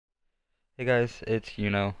Hey guys, it's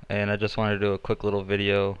and I just wanted to do a quick little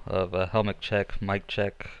video of a helmet check, mic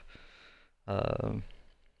check, uh,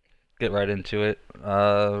 get right into it.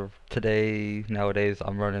 Nowadays,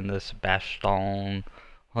 I'm running this Baston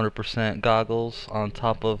 100% goggles on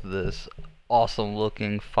top of this awesome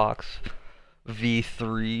looking Fox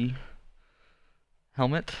V3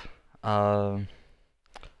 helmet. Um,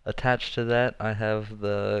 Attached to that, I have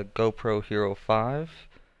the GoPro Hero 5.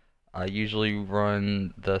 I usually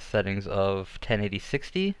run the settings of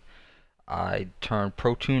 1080-60. I turn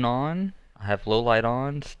Pro Tune on, I have low light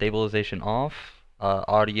on, stabilization off,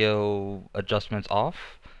 audio adjustments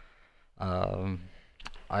off. Um,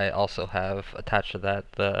 I also have attached to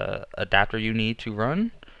that the adapter you need to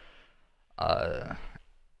run. Uh,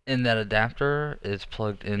 in that adapter is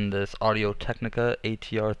plugged in this Audio Technica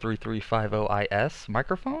ATR3350IS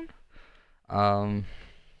microphone. Um,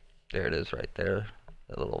 there it is right there.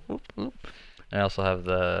 That little whoop whoop. And I also have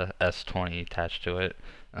the S20 attached to it.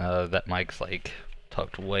 That mic's like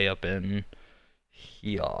tucked way up in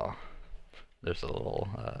here. There's a little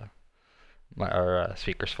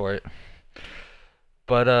speakers for it.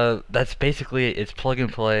 But that's basically it. It's plug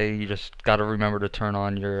and play. You just gotta remember to turn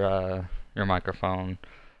on your microphone.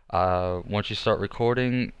 Once you start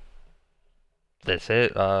recording, that's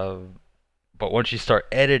it. But once you start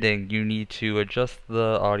editing, you need to adjust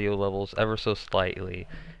the audio levels ever so slightly,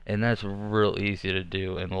 and that's real easy to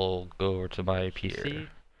do. And we'll go over to my PC.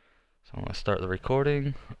 So I'm gonna start the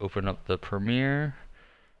recording. Open up the Premiere.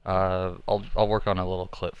 I'll work on a little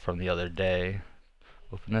clip from the other day.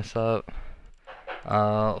 Open this up.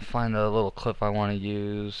 Find the little clip I want to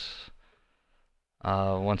use.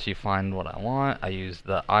 Once you find what I want, I use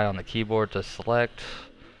the I on the keyboard to select.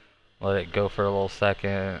 Let it go for a little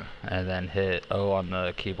second, and then hit O on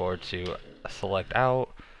the keyboard to select out.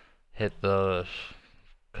 Hit the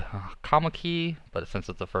comma key, but since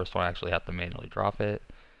it's the first one, I actually have to manually drop it.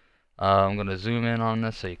 I'm going to zoom in on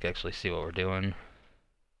this so you can actually see what we're doing.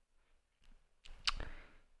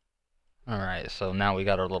 Alright, so now we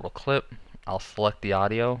got our little clip. I'll select the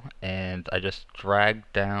audio, and I just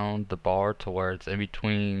drag down the bar to where it's in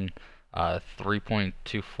between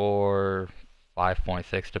 3.24,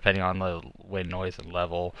 5.6, depending on the wind noise and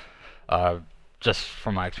level. Just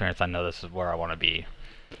from my experience, I know this is where I want to be.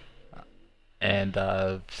 And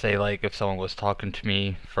say like if someone was talking to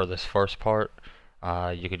me for this first part,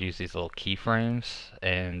 you could use these little keyframes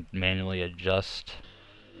and manually adjust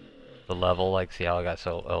the level. Like, see how I got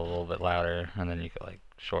so a little bit louder, and then you could like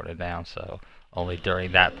shorten it down so only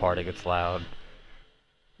during that part it gets loud.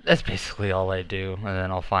 That's basically all I do, and then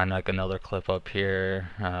I'll find like another clip up here,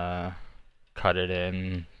 cut it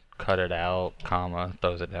in, cut it out, comma,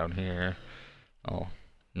 throws it down here. Oh,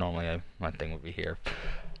 normally my thing would be here.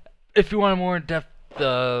 If you want a more in-depth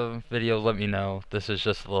video, let me know. This is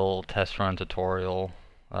just a little test run tutorial.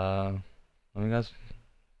 Let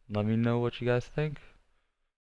me know what you guys think.